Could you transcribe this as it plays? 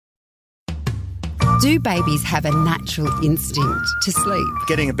Do babies have a natural instinct to sleep?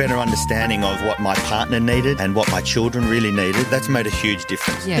 Getting a better understanding of what my partner needed and what my children really needed, that's made a huge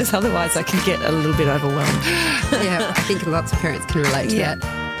difference. Yeah. Because otherwise I can get a little bit overwhelmed. Yeah, I think lots of parents can relate to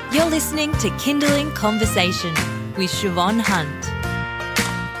that. You're listening to Kindling Conversation with Siobhan Hunt.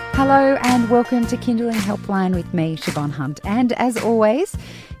 Hello and welcome to Kindling Helpline with me, Siobhan Hunt. And as always,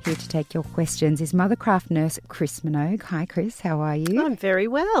 here to take your questions is Mothercraft nurse Chris Minogue. Hi Chris, how are you? I'm very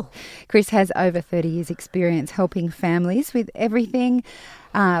well. Chris has over 30 years experience helping families with everything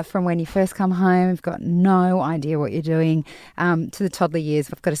from when you first come home, you've got no idea what you're doing, to the toddler years.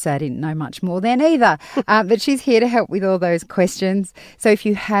 I've got to say I didn't know much more then either. But she's here to help with all those questions. So if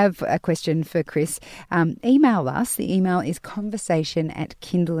you have a question for Chris, email us. The email is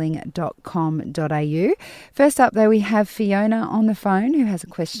conversation@kindling.com.au. First up, though, we have Fiona on the phone who has a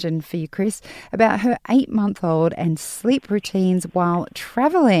question for you, Chris, about her 8-month-old and sleep routines while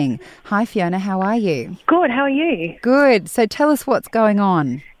travelling. Hi, Fiona. How are you? Good, how are you? Good. So tell us what's going on.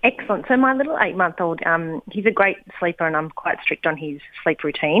 Excellent. So my little 8-month-old, he's a great sleeper and I'm quite strict on his sleep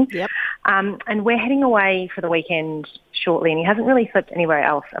routine. Yep. And we're heading away for the weekend shortly and he hasn't really slept anywhere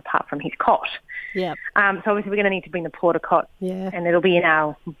else apart from his cot. Yep. So obviously we're going to need to bring the porter cot and it'll be in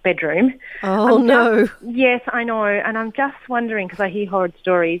our bedroom. Oh, no. Yes, I know. And I'm just wondering, because I hear horrid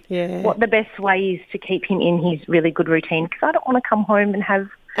stories, what the best way is to keep him in his really good routine, because I don't want to come home and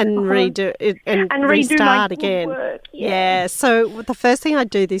have... And redo it and restart again. Work. Yeah. So the first thing I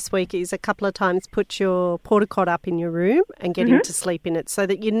do this week is a couple of times put your porta cot up in your room and get him to sleep in it, so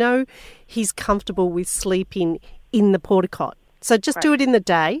that you know he's comfortable with sleeping in the porta cot. So just do it in the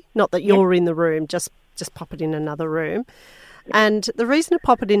day, not that you're in the room. Just pop it in another room. And the reason to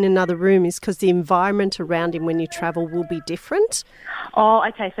pop it in another room is because the environment around him when you travel will be different. Oh,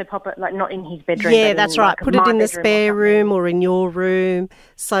 okay, so pop it like not in his bedroom. Yeah, that's right. Put it in the spare room or in your room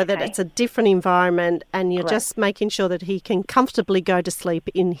so that it's a different environment and you're just making sure that he can comfortably go to sleep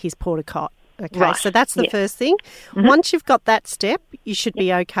in his porta cot. Okay, so that's the first thing. Once you've got that step, you should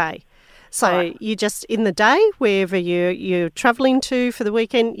be okay. So you just, in the day, wherever you're travelling to for the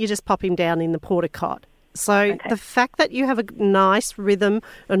weekend, you just pop him down in the porta cot. So the fact that you have a nice rhythm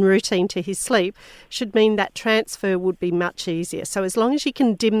and routine to his sleep should mean that transfer would be much easier. So as long as you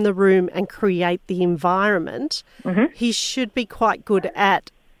can dim the room and create the environment, he should be quite good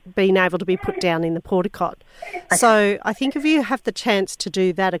at being able to be put down in the porta cot. So I think if you have the chance to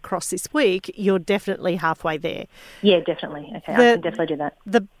do that across this week, you're definitely halfway there. Yeah, definitely. Okay, I can definitely do that.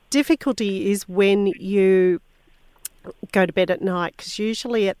 The difficulty is when you go to bed at night, because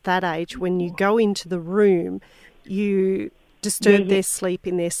usually at that age when you go into the room you disturb their sleep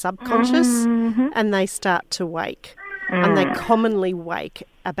in their subconscious and they start to wake and they commonly wake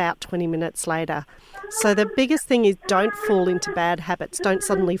about 20 minutes later. So the biggest thing is don't fall into bad habits. Don't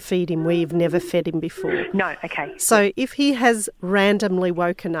suddenly feed him where you've never fed him before. No, okay. So if he has randomly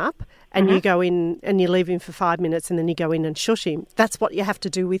woken up and you go in and you leave him for 5 minutes and then you go in and shush him, that's what you have to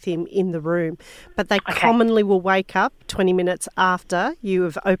do with him in the room. But they commonly will wake up 20 minutes after you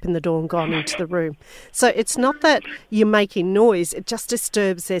have opened the door and gone into the room. So it's not that you're making noise, it just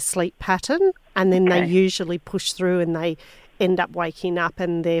disturbs their sleep pattern and then they usually push through and they end up waking up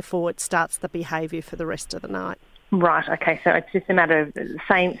and therefore it starts the behaviour for the rest of the night. Right, okay, so it's just a matter of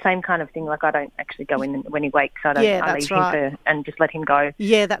same kind of thing, like I don't actually go in when he wakes, I leave him and just let him go.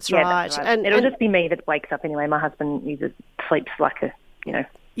 Yeah, that's right. And it'll just be me that wakes up anyway. My husband sleeps like a,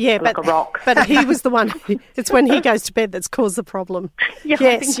 like a rock. But he was the one, it's when he goes to bed that's caused the problem.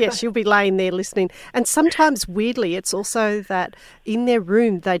 Yes, you'll be laying there listening. And sometimes, weirdly, it's also that in their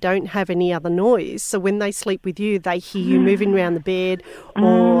room they don't have any other noise. So when they sleep with you, they hear you moving around the bed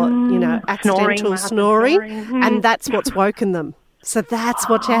or, accidental snoring. And that's what's woken them. So that's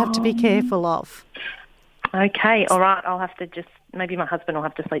what you have to be careful of. Okay, all right. I'll have to maybe my husband will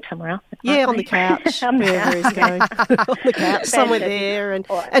have to sleep somewhere else. Yeah, on the couch, wherever he's going. On the couch, somewhere there.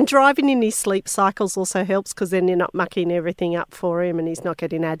 And driving in his sleep cycles also helps because then you're not mucking everything up for him and he's not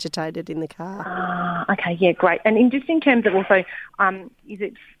getting agitated in the car. Okay, yeah, great. And just in terms of also,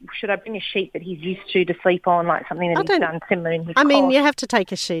 should I bring a sheet that he's used to sleep on, like something that he's done similar in his cot? You have to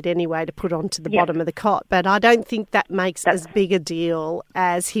take a sheet anyway to put onto the bottom of the cot, but I don't think that makes as big a deal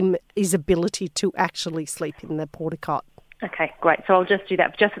as his ability to actually sleep in the porta cot. Okay, great. So I'll just do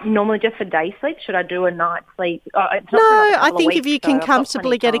that. Normally just for day sleep. Should I do a night sleep? No, I think if you can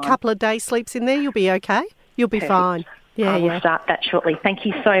comfortably get a couple of day sleeps in there, you'll be okay. You'll be fine. I will start that shortly. Thank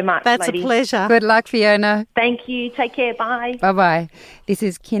you so much, That's ladies. a pleasure. Good luck, Fiona. Thank you. Take care. Bye. Bye-bye. This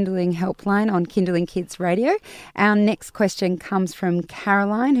is Kindling Helpline on Kindling Kids Radio. Our next question comes from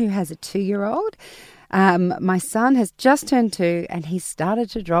Caroline, who has a 2-year-old. My son has just turned 2 and he's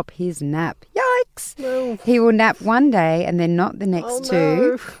started to drop his nap. Yikes! 6. No. He will nap one day and then not the next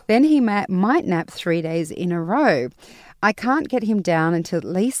 2. Then he might nap 3 days in a row. I can't get him down until at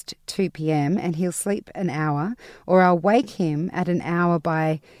least 2 p.m. and he'll sleep an hour, or I'll wake him at an hour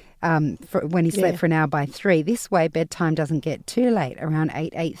by when he slept for an hour by 3. This way bedtime doesn't get too late, around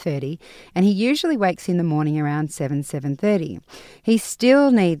 8:30, and he usually wakes in the morning around 7:30. He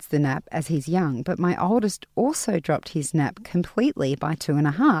still needs the nap as he's young, but my oldest also dropped his nap completely by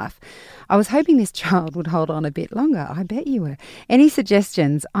 2.5. I was hoping this child would hold on a bit longer. I bet you were. Any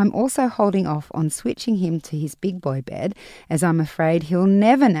suggestions? I'm also holding off on switching him to his big boy bed, as I'm afraid he'll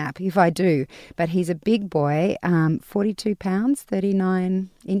never nap if I do. But he's a big boy, 42 pounds,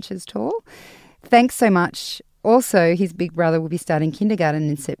 39 inches tall. Thanks so much. Also, his big brother will be starting kindergarten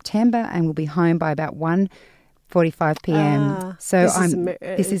in September and will be home by about 1:45 p.m. So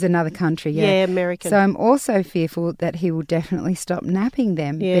this is another country, yeah, American. So I'm also fearful that he will definitely stop napping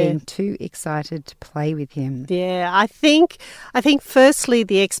them, being too excited to play with him. Yeah, I think firstly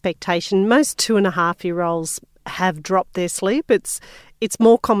the expectation, most 2.5-year-olds have dropped their sleep. It's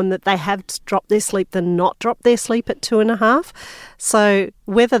more common that they have dropped their sleep than not dropped their sleep at 2.5. So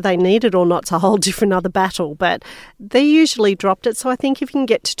whether they need it or not is a whole different other battle, but they usually dropped it. So I think if you can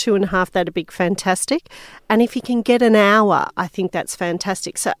get to 2.5, that'd be fantastic. And if you can get an hour, I think that's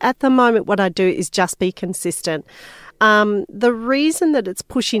fantastic. So at the moment, what I do is just be consistent. The reason that it's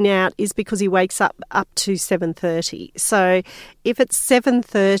pushing out is because he wakes up to 7:30. So if it's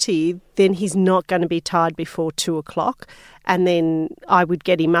 7:30, then he's not going to be tired before 2 o'clock. And then I would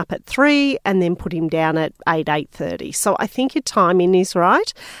get him up at 3 and then put him down at 8:30. So I think your timing is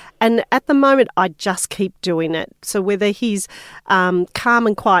right. And at the moment, I just keep doing it. So whether he's calm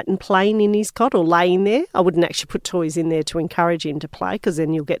and quiet and playing in his cot or laying there, I wouldn't actually put toys in there to encourage him to play because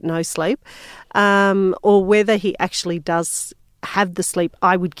then you'll get no sleep. Or whether he actually does have the sleep,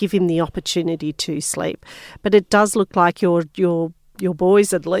 I would give him the opportunity to sleep. But it does look like your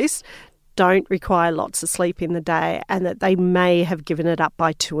boys, at least, don't require lots of sleep in the day and that they may have given it up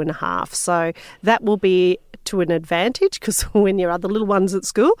by 2.5. So that will be to an advantage because when your other little one's at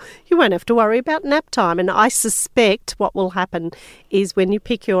school, you won't have to worry about nap time. And I suspect what will happen is when you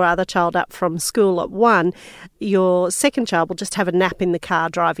pick your other child up from school at 1, your second child will just have a nap in the car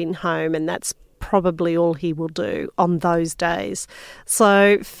driving home, and that's probably all he will do on those days.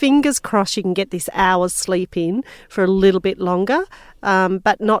 So fingers crossed you can get this hour's sleep in for a little bit longer,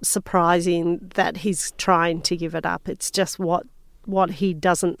 but not surprising that he's trying to give it up. It's just what he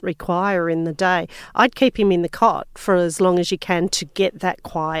doesn't require in the day. I'd keep him in the cot for as long as you can to get that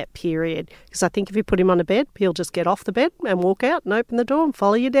quiet period, because I think if you put him on a bed, he'll just get off the bed and walk out and open the door and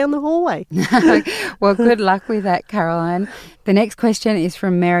follow you down the hallway. Well, good luck with that, Caroline. The next question is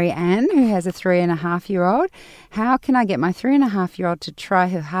from Mary Ann, who has a 3.5-year-old. How can I get my 3.5-year-old to try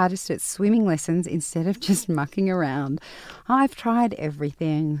her hardest at swimming lessons instead of just mucking around? I've tried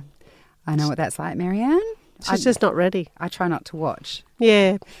everything. I know what that's like, Mary Ann. She's just not ready. I try not to watch.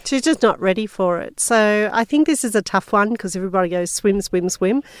 Yeah, she's just not ready for it. So I think this is a tough one because everybody goes swim, swim,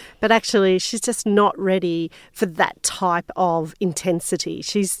 swim. But actually she's just not ready for that type of intensity.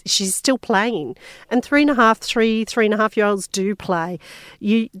 She's still playing. And 3.5-year-olds do play.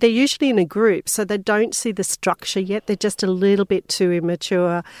 They're usually in a group, so they don't see the structure yet. They're just a little bit too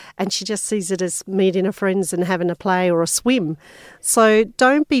immature. And she just sees it as meeting her friends and having a play or a swim. So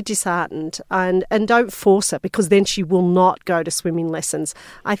don't be disheartened and don't force her, because then she will not go to swimming lessons.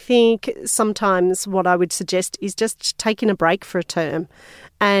 I think sometimes what I would suggest is just taking a break for a term,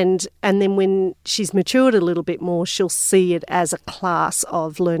 and then when she's matured a little bit more, she'll see it as a class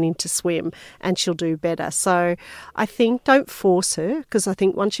of learning to swim and she'll do better. So I think don't force her, because I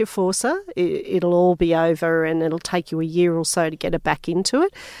think once you force her, it'll all be over and it'll take you a year or so to get her back into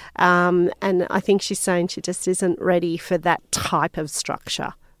it. And I think she's saying she just isn't ready for that type of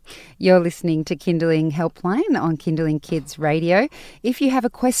structure. You're listening to Kinderling Helpline on Kinderling Kids Radio. If you have a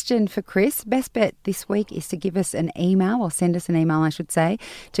question for Chris, best bet this week is to give us an email, or send us an email, I should say,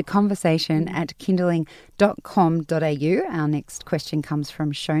 to conversation@kinderling.com.au. Our next question comes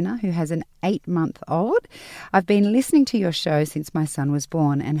from Shona, who has an 8-month-old. I've been listening to your show since my son was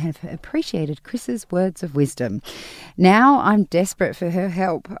born and have appreciated Chris's words of wisdom. Now I'm desperate for her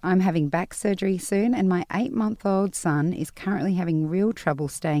help. I'm having back surgery soon, and my 8-month-old son is currently having real trouble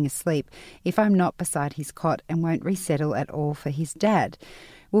staying asleep if I'm not beside his cot, and won't resettle at all for his dad.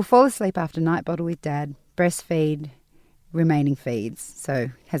 Will fall asleep after night bottle with dad, breastfeed, remaining feeds. So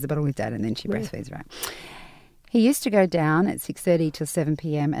has the bottle with dad and then she breastfeeds, right? He used to go down at 6:30 till 7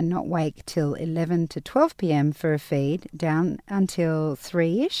 p.m. and not wake till 11 to 12 p.m. for a feed, down until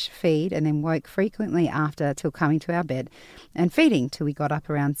 3-ish feed, and then woke frequently after till coming to our bed and feeding till we got up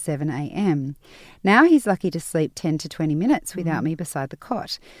around 7 a.m. Now he's lucky to sleep 10 to 20 minutes without me beside the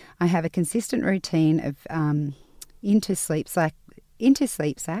cot. I have a consistent routine of into sleep sack,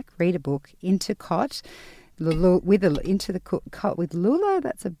 read a book, into cot, into the cot with Lula.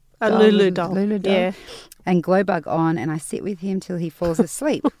 That's a Lulu doll. Yeah. And glow bug on, and I sit with him till he falls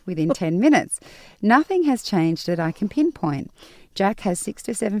asleep within 10 minutes. Nothing has changed that I can pinpoint. Jack has 6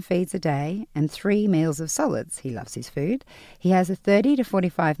 to 7 feeds a day and 3 meals of solids. He loves his food. He has a 30 to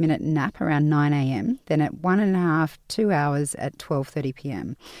 45 minute nap around 9 a.m, then at 1.5 to 2 hours at 12:30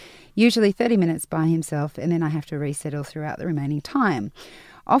 p.m. Usually 30 minutes by himself, and then I have to resettle throughout the remaining time.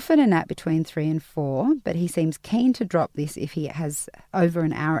 Often a nap between 3 and 4, but he seems keen to drop this if he has over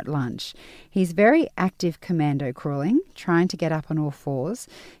an hour at lunch. He's very active commando crawling, trying to get up on all fours.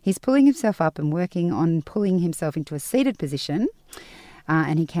 He's pulling himself up and working on pulling himself into a seated position,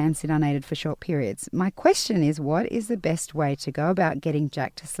 and he can sit unaided for short periods. My question is, what is the best way to go about getting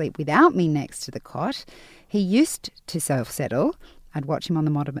Jack to sleep without me next to the cot? He used to self-settle. I'd watch him on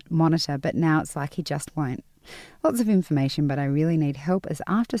the monitor, but now it's like he just won't. Lots of information, but I really need help, as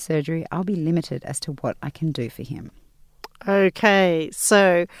after surgery I'll be limited as to what I can do for him. Okay,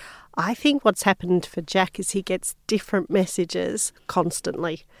 so I think what's happened for Jack is he gets different messages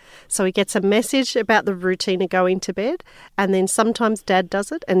constantly. So he gets a message about the routine of going to bed, and then sometimes Dad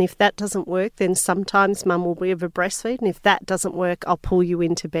does it, and if that doesn't work, then sometimes Mum will give a breastfeed, and if that doesn't work, I'll pull you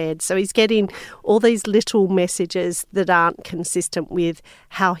into bed. So he's getting all these little messages that aren't consistent with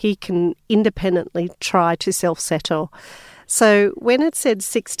how he can independently try to self-settle. So when it said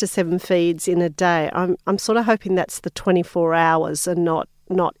 6 to 7 feeds in a day, I'm sort of hoping that's the 24 hours and not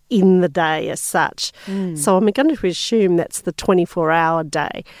in the day as such. So I'm going to assume that's the 24-hour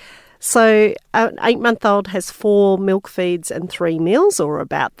day. So an 8-month-old has 4 milk feeds and 3 meals, or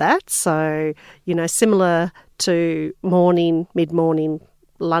about that. So, similar to morning, mid-morning,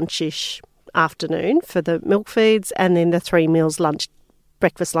 lunchish, afternoon for the milk feeds, and then the 3 meals, lunch,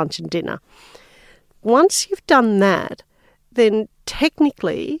 breakfast, lunch and dinner. Once you've done that, then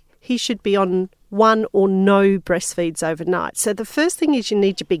technically he should be on 1 or no breastfeeds overnight. So the first thing is you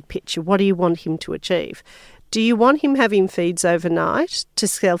need your big picture. What do you want him to achieve? Do you want him having feeds overnight to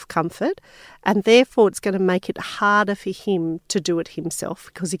self-comfort, and therefore it's going to make it harder for him to do it himself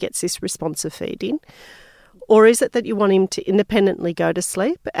because he gets this responsive feeding? Or is it that you want him to independently go to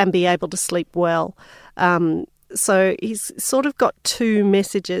sleep and be able to sleep well? So he's sort of got 2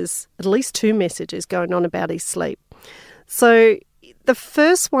 messages, at least 2 messages going on about his sleep. So the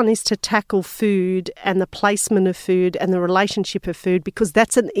first one is to tackle food and the placement of food and the relationship of food, because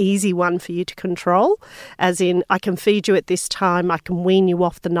that's an easy one for you to control, as in I can feed you at this time, I can wean you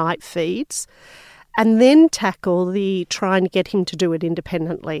off the night feeds. And then tackle the trying to get him to do it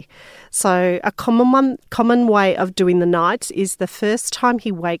independently. So a common way of doing the nights is the first time he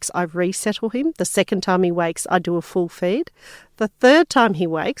wakes, I resettle him. The second time he wakes, I do a full feed. The third time he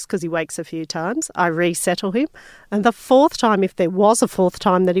wakes, because he wakes a few times, I resettle him. And the fourth time, if there was a fourth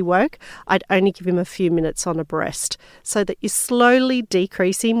time that he woke, I'd only give him a few minutes on a breast, so that you slowly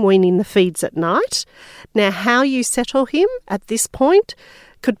decrease him weaning the feeds at night. Now, how you settle him at this point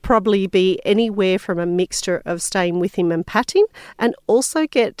could probably be anywhere from a mixture of staying with him and patting, and also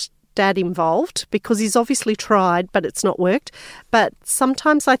get Dad involved, because he's obviously tried but it's not worked. But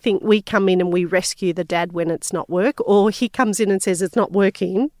sometimes I think we come in and we rescue the dad when it's not work, or he comes in and says it's not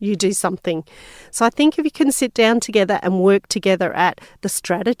working, you do something. So I think if you can sit down together and work together at the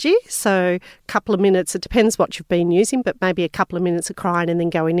strategy, so a couple of minutes, it depends what you've been using, but maybe a couple of minutes of crying and then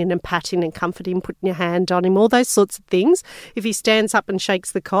going in and patting and comforting, putting your hand on him, all those sorts of things. If he stands up and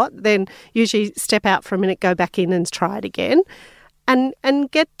shakes the cot, then usually step out for a minute, go back in and try it again. And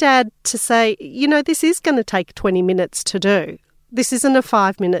get Dad to say, this is going to take 20 minutes to do. This isn't a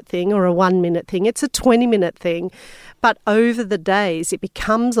 5-minute thing or a 1-minute thing. It's a 20-minute thing. But over the days, it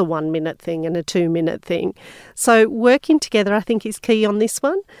becomes a 1-minute thing and a 2-minute thing. So working together, I think, is key on this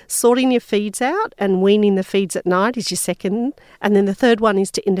one. Sorting your feeds out and weaning the feeds at night is your second. And then the third one is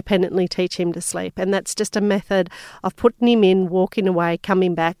to independently teach him to sleep. And that's just a method of putting him in, walking away,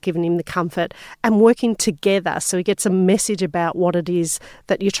 coming back, giving him the comfort, and working together so he gets a message about what it is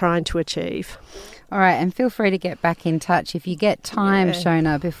that you're trying to achieve. All right, and feel free to get back in touch if you get time,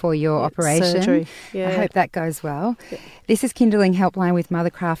 Shona, before your operation. Surgery. I hope that goes well. Yeah. This is Kinderling Helpline with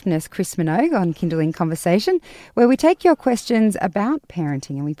Mothercraft nurse Chris Minogue on Kinderling Conversation, where we take your questions about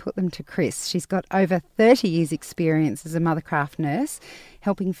parenting and we put them to Chris. She's got over 30 years' experience as a Mothercraft nurse,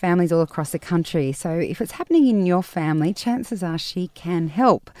 helping families all across the country. So if it's happening in your family, chances are she can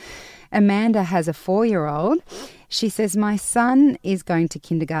help. Amanda has a 4-year-old. She says, my son is going to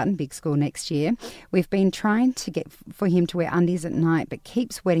kindergarten, big school next year. We've been trying to get for him to wear undies at night, but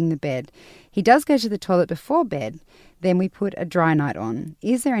keeps wetting the bed. He does go to the toilet before bed. Then we put a dry night on.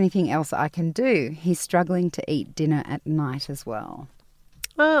 Is there anything else I can do? He's struggling to eat dinner at night as well.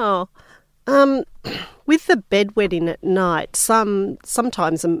 Oh, with the bedwetting at night,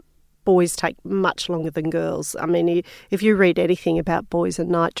 sometimes boys take much longer than girls. I mean, if you read anything about boys and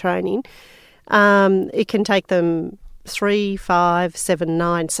night training, it can take them 3, 5, 7,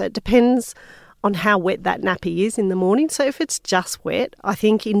 9. So it depends on how wet that nappy is in the morning. So if it's just wet, I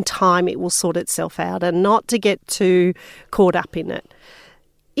think in time it will sort itself out, and not to get too caught up in it.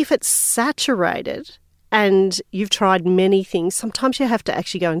 If it's saturated and you've tried many things, sometimes you have to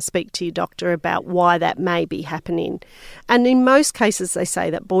actually go and speak to your doctor about why that may be happening. And in most cases, they say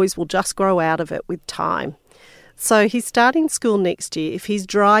that boys will just grow out of it with time. So he's starting school next year. If he's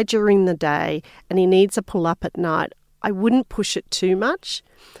dry during the day and he needs a pull-up at night, I wouldn't push it too much,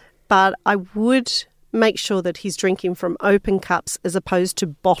 but I would make sure that he's drinking from open cups as opposed to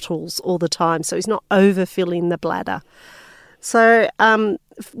bottles all the time, so he's not overfilling the bladder. So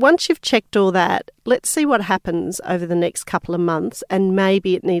once you've checked all that, let's see what happens over the next couple of months, and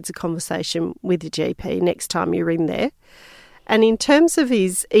maybe it needs a conversation with your GP next time you're in there. And in terms of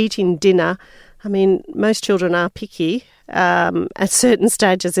his eating dinner, I mean, most children are picky at certain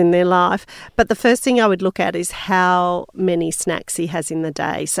stages in their life, but the first thing I would look at is how many snacks he has in the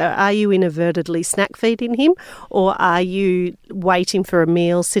day. So are you inadvertently snack feeding him, or are you waiting for a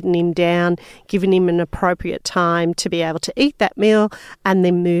meal, sitting him down, giving him an appropriate time to be able to eat that meal, and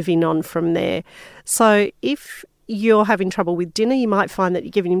then moving on from there? So if you're having trouble with dinner, you might find that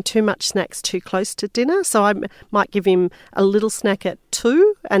you're giving him too much snacks too close to dinner. So I might give him a little snack at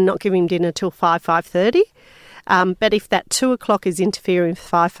 2 and not give him dinner till 5:30. But if that 2 o'clock is interfering with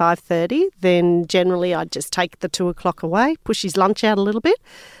 5:30, then generally I'd just take the 2 o'clock away, push his lunch out a little bit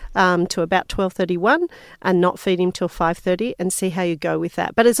to about 12:31 and not feed him till 5:30, and see how you go with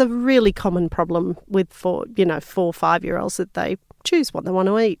that. But it's a really common problem with 4 or 5-year-olds that they choose what they want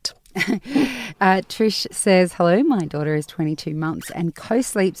to eat. Trish says, hello, my daughter is 22 months and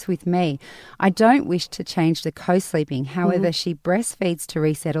co-sleeps with me. I don't wish to change the co-sleeping. However, she breastfeeds to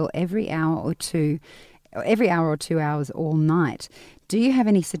resettle every hour or 2 hours all night. Do you have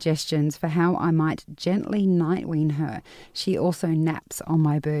any suggestions for how I might gently night wean her? She also naps on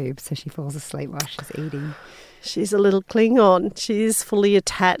my boob, so she falls asleep while she's eating. She's a little Klingon. She is fully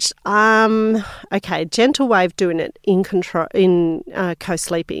attached. Okay, gentle way of doing it in co-sleeping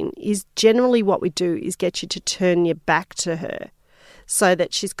is generally what we do is get you to turn your back to her so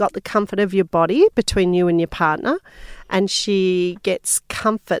that she's got the comfort of your body between you and your partner, and she gets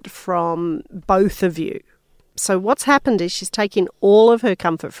comfort from both of you. So what's happened is she's taking all of her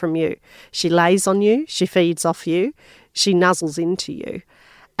comfort from you. She lays on you, she feeds off you, she nuzzles into you.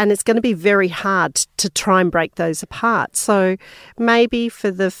 And it's going to be very hard to try and break those apart. So maybe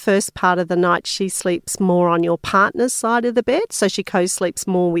for the first part of the night, she sleeps more on your partner's side of the bed. So she co-sleeps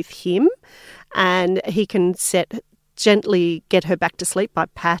more with him, and he can gently get her back to sleep by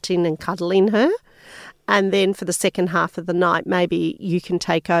patting and cuddling her. And then for the second half of the night, maybe you can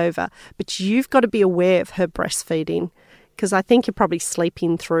take over. But you've got to be aware of her breastfeeding, because I think you're probably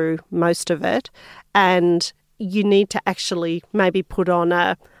sleeping through most of it. And you need to actually maybe put on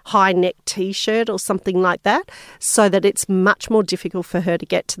a high neck T-shirt or something like that, so that it's much more difficult for her to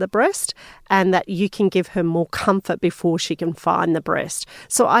get to the breast, and that you can give her more comfort before she can find the breast.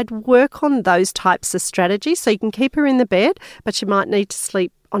 So I'd work on those types of strategies, so you can keep her in the bed, but you might need to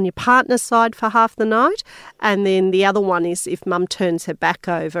sleep on your partner's side for half the night. And then the other one is if mum turns her back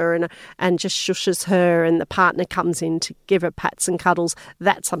over and just shushes her, and the partner comes in to give her pats and cuddles,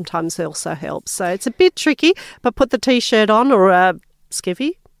 that sometimes also helps. So it's a bit tricky, but put the T-shirt on, or a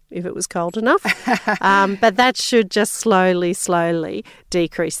skivvy if it was cold enough. But that should just slowly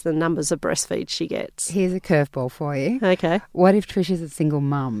decrease the numbers of breastfeeds she gets. Here's a curveball for you. Okay. What if Trish is a single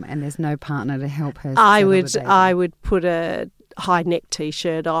mum and there's no partner to help her? I would put a high neck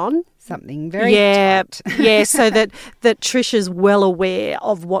T-shirt on something very tight. So that Trisha's well aware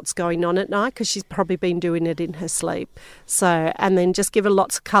of what's going on at night because she's probably been doing it in her sleep. So, and then just give her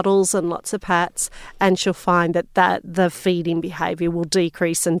lots of cuddles and lots of pats, and she'll find that the feeding behaviour will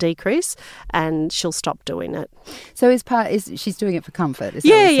decrease and she'll stop doing it. So she's doing it for comfort?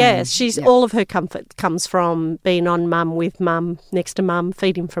 All of her comfort comes from being on mum, with mum, next to mum,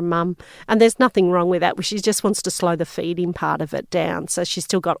 feeding from mum, and there's nothing wrong with that. She just wants to slow the feeding part of it down, so she's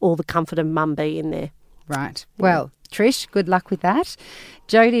still got all the comfort of mum being there. Right. Well, Trish, good luck with that.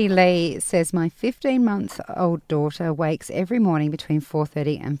 Jodie Lee says, my 15-month-old daughter wakes every morning between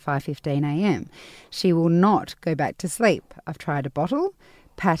 4:30 and 5:15 a.m. She will not go back to sleep. I've tried a bottle,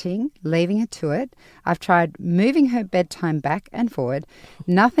 patting, leaving her to it. I've tried moving her bedtime back and forward.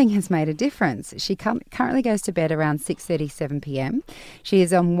 Nothing has made a difference. She currently goes to bed around 6:30, 7 p.m. She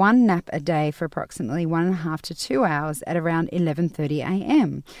is on one nap a day for approximately 1.5 to 2 hours at around 11:30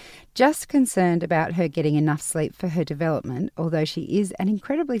 a.m. Just concerned about her getting enough sleep for her development, although she is an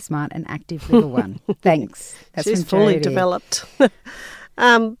incredibly smart and active little one. Thanks. That's She's fully developed.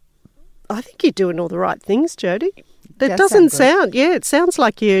 I think you're doing all the right things, Jodie. It doesn't sound, it sounds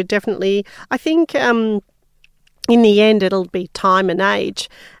like you definitely, I think in the end it'll be time and age.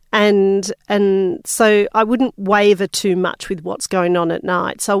 And so I wouldn't waver too much with what's going on at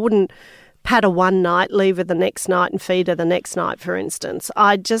night. So I wouldn't pat her one night, leave her the next night and feed her the next night, for instance.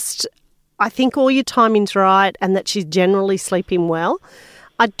 I think all your timing's right and that she's generally sleeping well.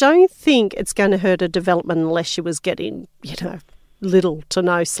 I don't think it's going to hurt her development unless she was getting, little to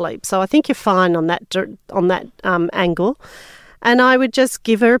no sleep. So I think you're fine on that angle. And I would just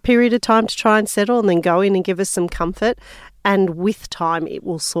give her a period of time to try and settle and then go in and give her some comfort. And with time, it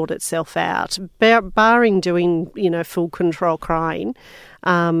will sort itself out. Barring doing, full control crying,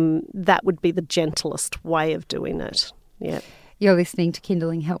 that would be the gentlest way of doing it. Yeah. You're listening to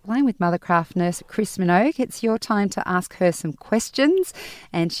Kinderling Helpline with Mothercraft nurse Chris Minogue. It's your time to ask her some questions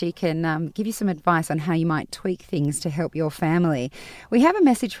and she can give you some advice on how you might tweak things to help your family. We have a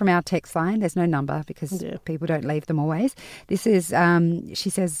message from our text line. There's no number because people don't leave them always. This is, he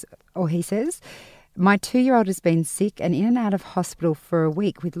says, my 2-year-old has been sick and in and out of hospital for a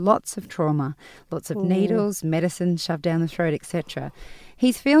week with lots of trauma, lots of needles, medicine shoved down the throat, etc.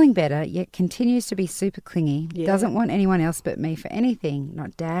 He's feeling better, yet continues to be super clingy, doesn't want anyone else but me for anything,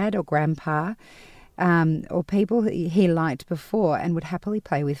 not dad or grandpa or people he liked before and would happily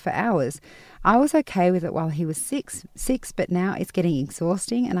play with for hours. I was okay with it while he was six, but now it's getting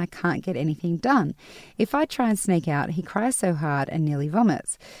exhausting and I can't get anything done. If I try and sneak out, he cries so hard and nearly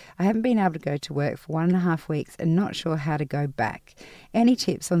vomits. I haven't been able to go to work for 1.5 weeks and not sure how to go back. Any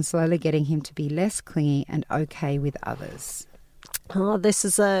tips on slowly getting him to be less clingy and okay with others? Oh, this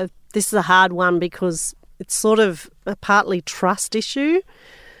is a hard one because it's sort of a partly trust issue.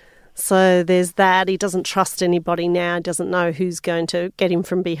 So there's that. He doesn't trust anybody now. He doesn't know who's going to get him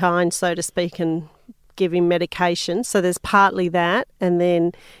from behind, so to speak, and give him medication. So there's partly that. And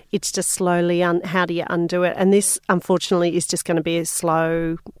then it's just slowly, how do you undo it? And this, unfortunately, is just going to be a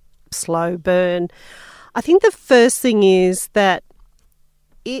slow burn. I think the first thing is that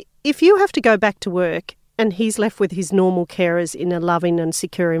if you have to go back to work and he's left with his normal carers in a loving and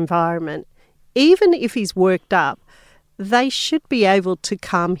secure environment, even if he's worked up, they should be able to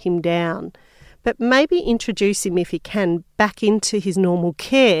calm him down. But maybe introduce him, if he can, back into his normal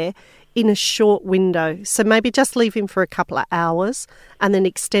care in a short window. So maybe just leave him for a couple of hours and then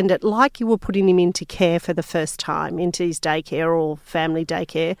extend it like you were putting him into care for the first time, into his daycare or family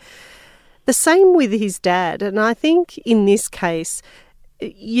daycare. The same with his dad. And I think in this case,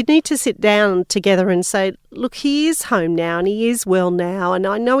 you need to sit down together and say, look, he is home now and he is well now and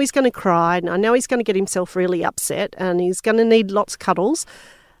I know he's going to cry and I know he's going to get himself really upset and he's going to need lots of cuddles.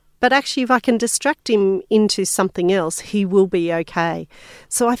 But actually, if I can distract him into something else, he will be okay.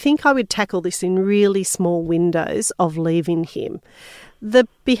 So I think I would tackle this in really small windows of leaving him. The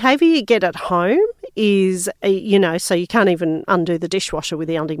behaviour you get at home is, so you can't even undo the dishwasher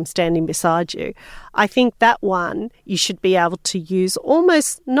without him standing beside you. I think that one you should be able to use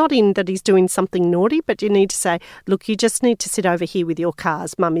almost not in that he's doing something naughty, but you need to say, look, you just need to sit over here with your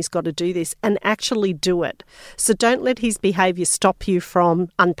cars. Mummy's got to do this, and actually do it. So don't let his behaviour stop you from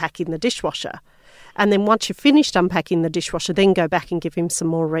unpacking the dishwasher. And then once you've finished unpacking the dishwasher, then go back and give him some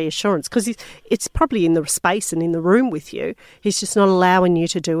more reassurance because it's probably in the space and in the room with you. He's just not allowing you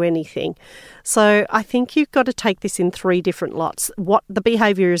to do anything. So I think you've got to take this in 3 different lots. What the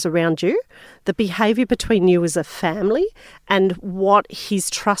behaviour is around you, the behaviour between you as a family, and what his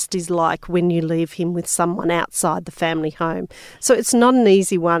trust is like when you leave him with someone outside the family home. So it's not an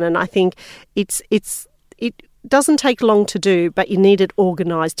easy one, and I think doesn't take long to do, but you need it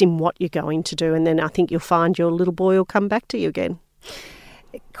organised in what you're going to do. And then I think you'll find your little boy will come back to you again.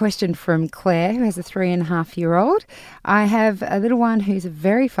 Question from Claire, who has a 3.5-year-old. I have a little one who's a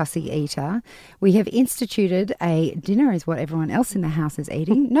very fussy eater. We have instituted a dinner is what everyone else in the house is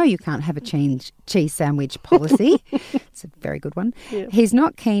eating. No, you can't have a cheese sandwich policy. It's a very good one. Yeah. He's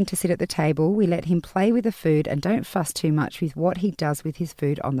not keen to sit at the table. We let him play with the food and don't fuss too much with what he does with his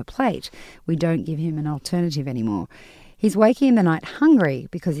food on the plate. We don't give him an alternative anymore. He's waking in the night hungry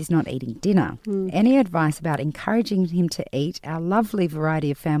because he's not eating dinner. Any advice about encouraging him to eat our lovely variety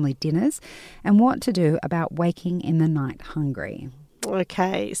of family dinners and what to do about waking in the night hungry?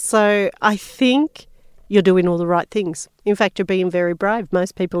 Okay, so I think you're doing all the right things. In fact, you're being very brave.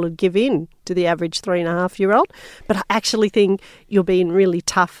 Most people would give in to the average 3.5-year-old, but I actually think you're being really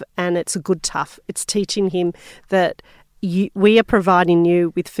tough, and it's a good tough. It's teaching him that we are providing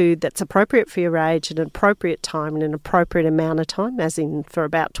you with food that's appropriate for your age at an appropriate time and an appropriate amount of time, as in for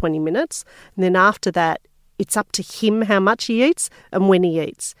about 20 minutes. And then after that, it's up to him how much he eats and when he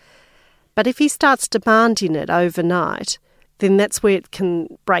eats. But if he starts demanding it overnight, then that's where it can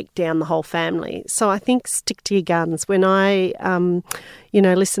break down the whole family. So I think stick to your guns. When I,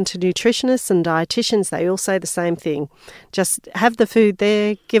 listen to nutritionists and dietitians, they all say the same thing. Just have the food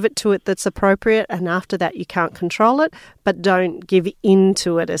there, give it to it that's appropriate, and after that you can't control it, but don't give in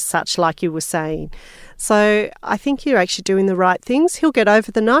to it as such, like you were saying. So I think you're actually doing the right things. He'll get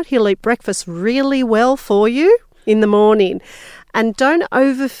over the night. He'll eat breakfast really well for you in the morning. And don't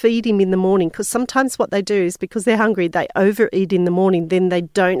overfeed him in the morning, because sometimes what they do is because they're hungry, they overeat in the morning, then they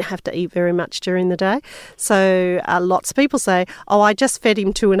don't have to eat very much during the day. So lots of people say, I just fed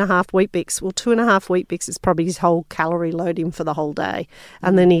him 2.5 Weet-Bix. Well, 2.5 Weet-Bix is probably his whole calorie loading for the whole day.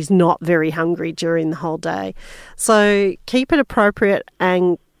 And then he's not very hungry during the whole day. So keep it appropriate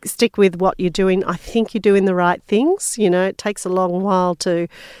and stick with what you're doing. I think you're doing the right things. It takes a long while for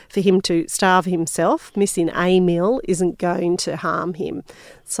him to starve himself. Missing a meal isn't going to harm him.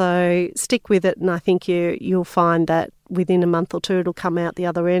 So stick with it, and I think you'll find that within a month or two it'll come out the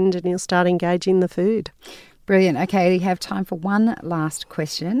other end and he'll start engaging the food. Brilliant. Okay, we have time for one last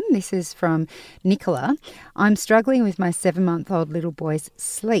question. This is from Nicola. I'm struggling with my 7-month-old little boy's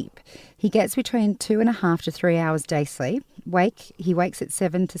sleep. He gets between 2.5 to 3 hours day sleep. He wakes at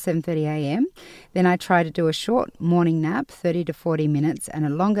 7 to 7:30 a.m. Then I try to do a short morning nap, 30 to 40 minutes, and a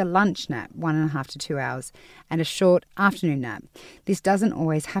longer lunch nap, 1.5 to 2 hours, and a short afternoon nap. This doesn't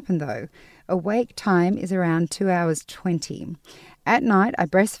always happen though. Awake time is around 2 hours 20. At night, I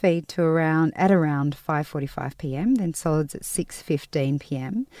breastfeed at around 5:45 p.m, then solids at 6:15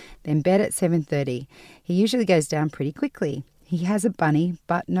 p.m, then bed at 7:30. He usually goes down pretty quickly. He has a bunny,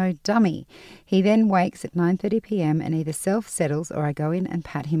 but no dummy. He then wakes at 9:30 p.m. and either self-settles or I go in and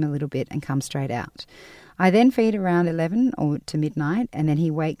pat him a little bit and come straight out. I then feed around 11 or to midnight, and then he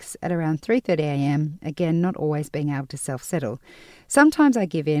wakes at around 3:30 a.m, again not always being able to self-settle. Sometimes I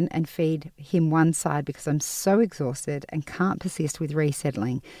give in and feed him one side because I'm so exhausted and can't persist with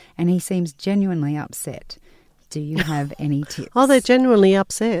resettling, and he seems genuinely upset. Do you have any tips? They're genuinely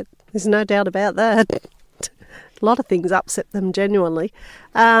upset. There's no doubt about that. A lot of things upset them genuinely.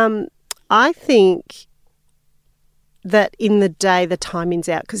 I think that in the day the timing's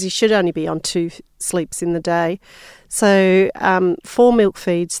out, because he should only be on 2 sleeps in the day. So 4 milk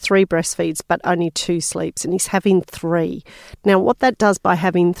feeds, 3 breastfeeds, but only 2 sleeps, and he's having 3. Now what that does by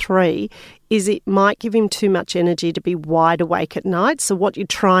having 3 is it might give him too much energy to be wide awake at night. So what you're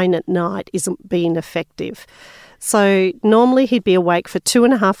trying at night isn't being effective. So normally he'd be awake for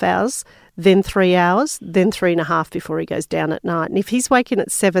 2.5 hours, then 3 hours, then 3.5 before he goes down at night. And if he's waking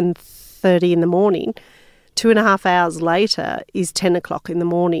at 7:30 in the morning, 2.5 hours later is 10 o'clock in the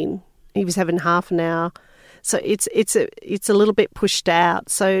morning. He was having half an hour. So it's a little bit pushed out.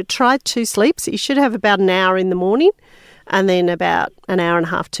 So try 2 sleeps. You should have about an hour in the morning and then about an hour and a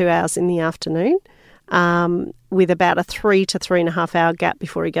half, 2 hours in the afternoon, with about a 3 to 3.5 hour gap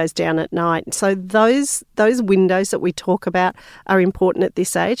before he goes down at night. So those windows that we talk about are important at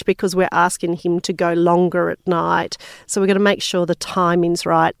this age, because we're asking him to go longer at night. So we're going to make sure the timing's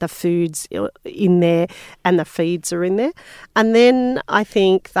right, the food's in there and the feeds are in there. And then I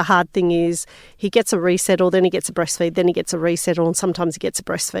think the hard thing is he gets a resettle, then he gets a breastfeed, then he gets a resettle, and sometimes he gets a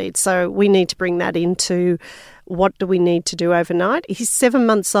breastfeed. So we need to bring that into what do we need to do overnight. He's 7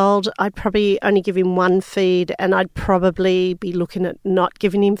 months old. I'd probably only give him 1 feed, and I'd probably be looking at not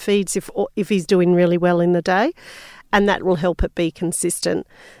giving him feeds if he's doing really well in the day, and that will help it be consistent.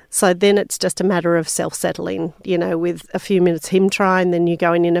 So then it's just a matter of self-settling, with a few minutes him trying, then you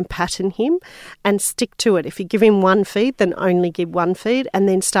going in and patting him, and stick to it. If you give him 1 feed, then only give 1 feed, and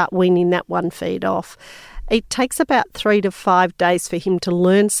then start weaning that 1 feed off. it takes about 3 to 5 days for him to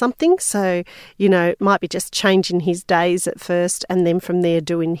learn something. So, it might be just changing his days at first and then from there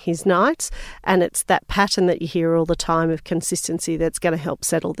doing his nights. And it's that pattern that you hear all the time of consistency that's going to help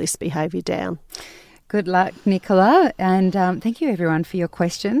settle this behaviour down. Good luck, Nicola, and thank you everyone for your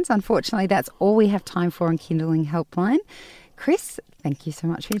questions. Unfortunately, that's all we have time for on Kindling Helpline. Chris, thank you so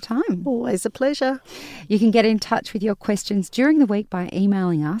much for your time. Always a pleasure. You can get in touch with your questions during the week by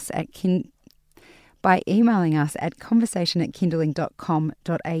emailing us at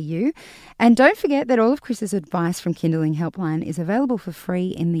conversation@kindling.com.au. And don't forget that all of Chris's advice from Kindling Helpline is available for free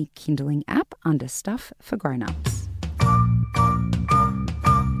in the Kindling app under Stuff for Grown-Ups.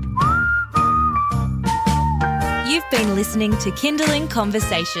 You've been listening to Kindling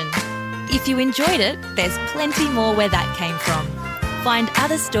Conversation. If you enjoyed it, there's plenty more where that came from. Find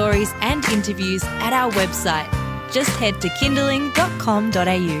other stories and interviews at our website. Just head to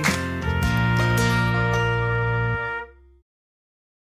kindling.com.au.